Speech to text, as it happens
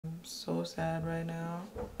so sad right now.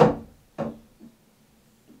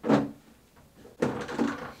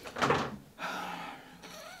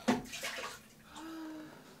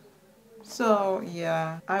 So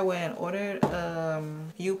yeah, I went and ordered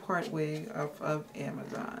U-part wig off of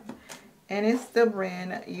Amazon, and it's the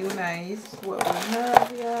brand Unice. What we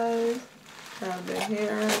have, guys, have the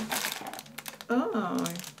hair. Oh,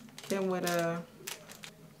 came with a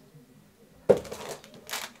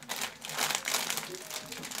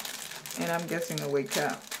and I'm guessing a wig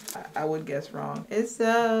cap. I would guess wrong. It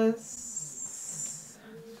says,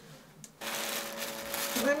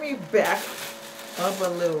 let me back up a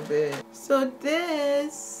little bit. So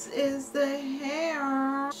this is the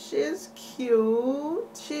hair. She's cute.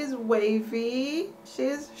 She's wavy.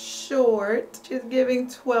 She's short. She's giving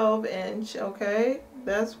 12-inch, okay?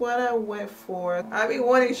 That's what I went for. I be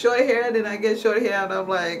wanting short hair, then I get short hair and I'm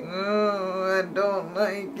like, oh, I don't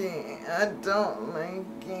like it. I don't like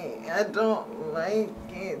it. I don't like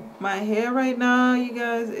it. My hair right now, you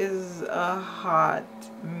guys, is a hot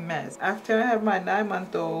mess. After I have my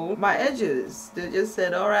 9-month-old, my edges, they just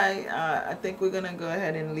said, all right, I think we're gonna go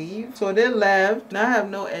ahead and leave. So they left. Now I have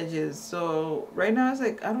no edges. So right now it's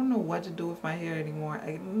like, I don't know what to do with my hair anymore.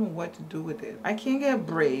 I don't know what to do with it. I can't get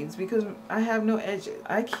braids because I have no edges.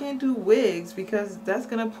 I can't do wigs because that's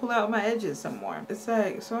gonna pull out my edges some more. It's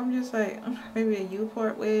like, so I'm just like, maybe a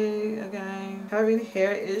U-part wig again. Having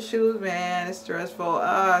hair issues, man, it's stressful.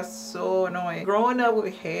 Ah, so annoying. Growing up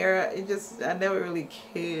with hair, it just, I never really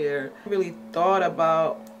cared. I really thought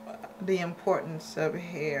about the importance of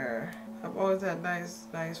hair. I've always had nice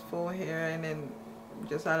full hair, and then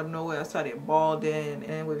just out of nowhere I started balding,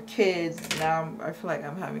 and with kids now I feel like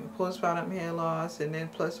I'm having postpartum hair loss, and then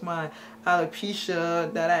plus my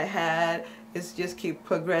alopecia that I had, it's just keep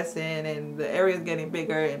progressing, and the area is getting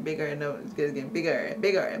bigger and bigger, and it's getting bigger and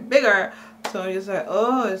bigger and bigger. So I'm just like,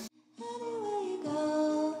 oh, it's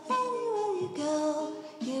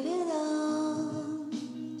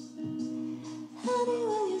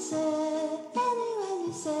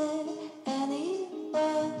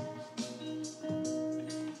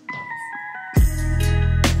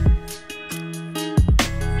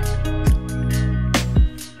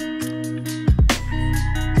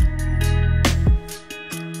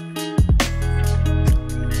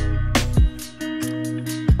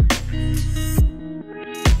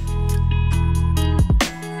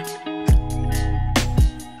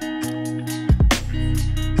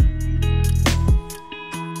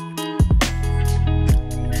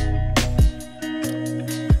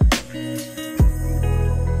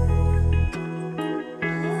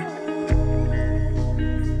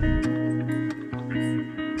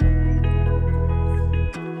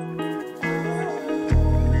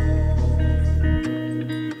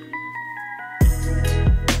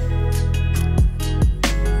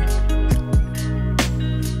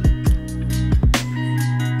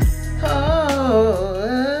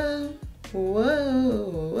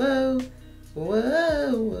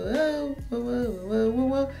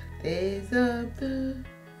days of the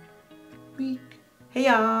week. Hey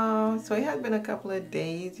y'all, so it has been a couple of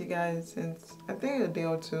days, you guys, since I think a day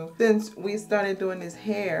or two since we started doing this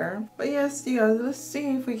hair. But yes, you guys, let's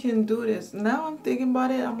see if we can do this. Now I'm thinking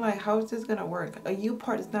about it, I'm like, how is this gonna work? A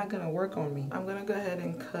U-part is not gonna work on me. I'm gonna go ahead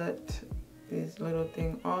and cut this little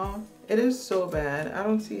thing off. It is so bad, I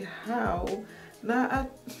don't see how. Now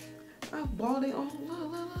I'm balding.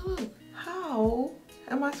 Oh, look. How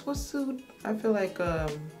am I supposed to? I feel like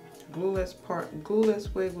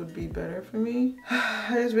glueless wig would be better for me.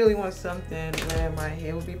 I just really want something where my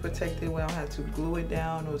hair will be protected, where I don't have to glue it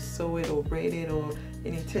down or sew it or braid it or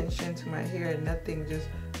any tension to my hair. Nothing, just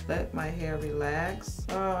let my hair relax.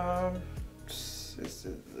 This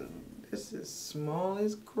is small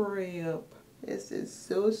as crap. This is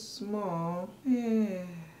so small. Yeah.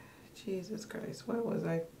 Jesus Christ, what was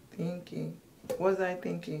I thinking?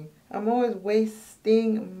 I'm always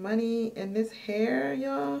wasting money in this hair,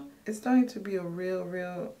 y'all. It's starting to be a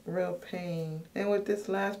real pain. And with this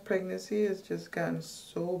last pregnancy, it's just gotten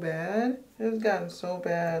so bad. It's gotten so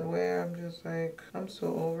bad where I'm just like, I'm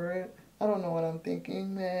so over it. I don't know what I'm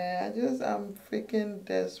thinking, man. I'm freaking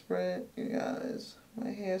desperate, you guys.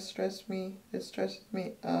 My hair stressed me. It stresses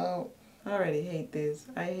me out. I already hate this.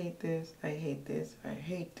 I hate this. I hate this. I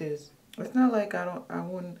hate this. It's not like I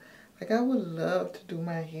wouldn't. Like, I would love to do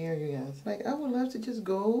my hair, you guys. Like, I would love to just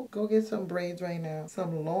go get some braids right now.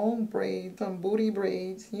 Some long braids, some booty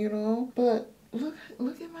braids, you know? But look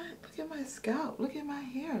at my scalp. Look at my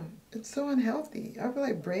hair. It's so unhealthy. I feel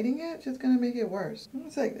like braiding it just gonna make it worse.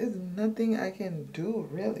 It's like, there's nothing I can do,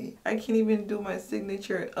 really. I can't even do my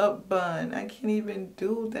signature up bun. I can't even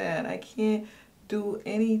do that. I can't do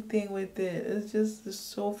anything with it. It's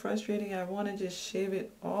so frustrating. I want to just shave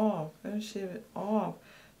it off. I want to shave it off.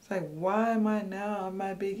 It's like, why am I now at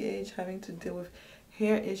my big age having to deal with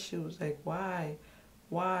hair issues? Like, why?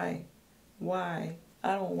 Why? Why?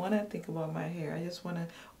 I don't want to think about my hair. I just want to,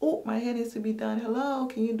 oh, my hair needs to be done. Hello,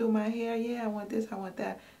 can you do my hair? Yeah, I want this, I want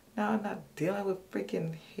that. Now I'm not dealing with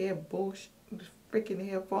freaking hair bullshit, freaking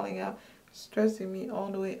hair falling out, stressing me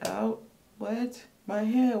all the way out. What? My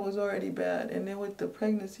hair was already bad, and then with the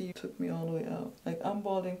pregnancy, it took me all the way out. Like, I'm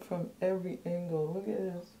balding from every angle. Look at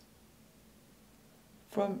this.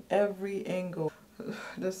 From every angle.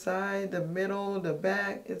 The side, the middle, the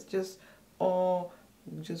back, it's just all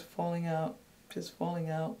just falling out. Just falling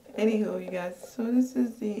out. Anywho, you guys, so this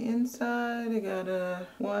is the inside. I got a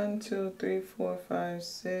 1, 2, 3, 4, 5,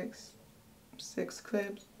 6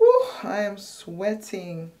 clips. Woo, I am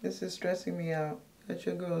sweating. This is stressing me out. That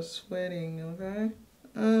your girl sweating, okay?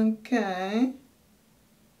 Okay.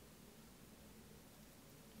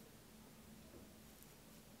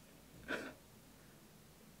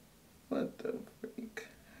 What the freak?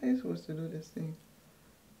 How are you supposed to do this thing?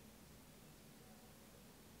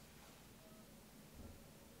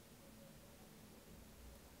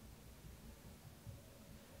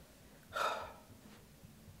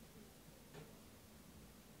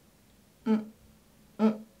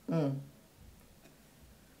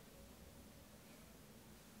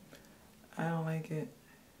 I don't like it.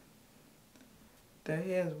 The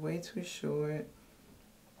hair is way too short.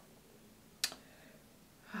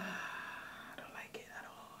 I don't like it at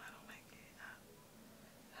all. I don't like it.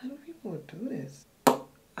 How do people do this?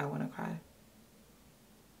 I want to cry.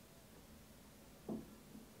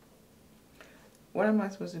 What am I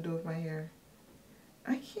supposed to do with my hair?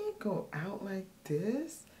 I can't go out like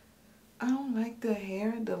this. I don't like the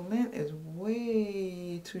hair. The length is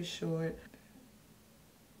way too short.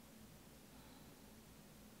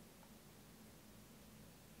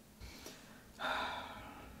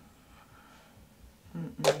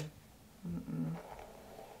 I'm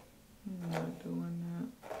not doing that.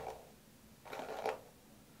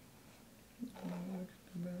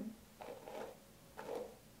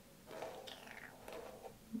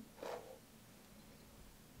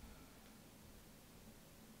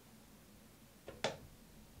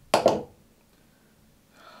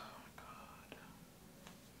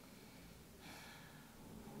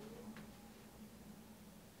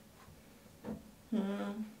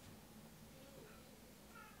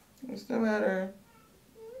 What's the matter?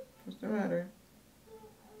 What's the matter?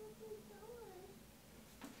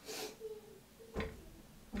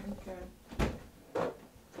 Okay.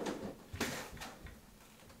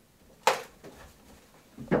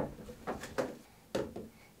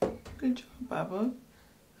 Good job, Papa.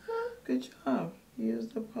 Good job. Use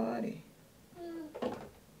the potty.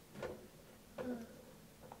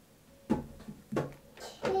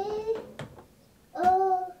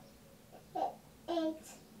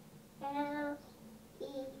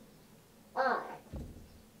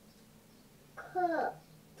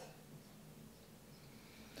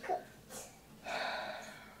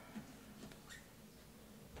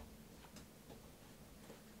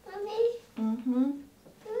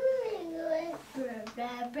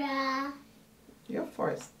 Your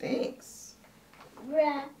fart stinks.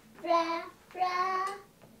 Bra, bra, bra.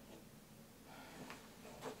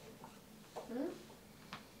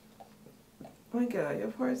 Oh my God,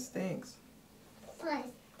 your fart stinks. Fart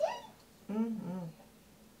stinks?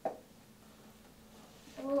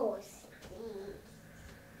 Oh, stinks.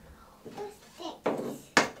 What stinks?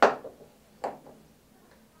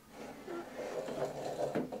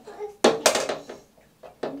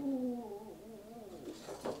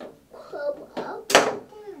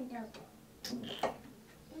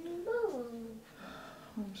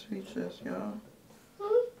 I'm speechless, y'all.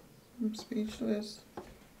 I'm speechless.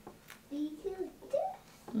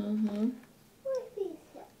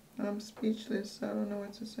 I'm speechless. I don't know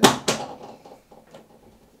what to say.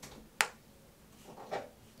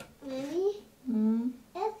 Mommy?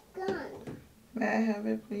 It's gone. May I have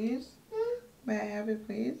it, please? May I have it,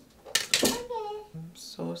 please? Okay. I'm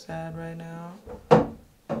so sad right now.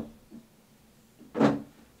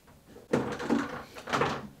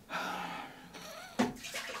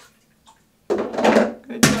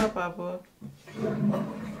 Good job, Papa.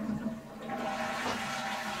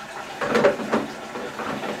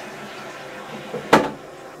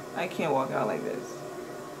 I can't walk out like this.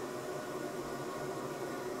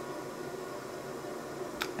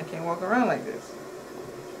 I can't walk around like this.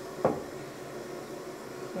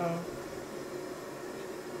 So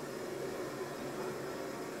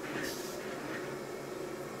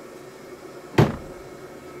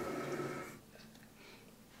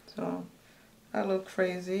So I look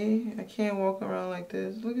crazy. I can't walk around like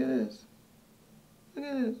this. Look at this. Look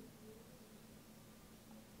at this.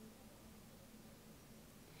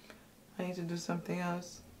 I need to do something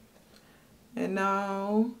else. And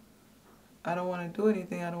now I don't want to do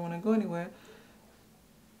anything. I don't want to go anywhere.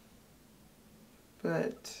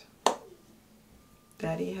 But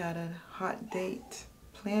Daddy had a hot date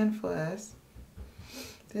planned for us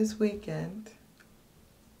this weekend.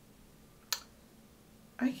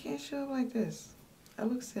 I can't show up like this. I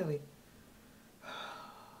look silly.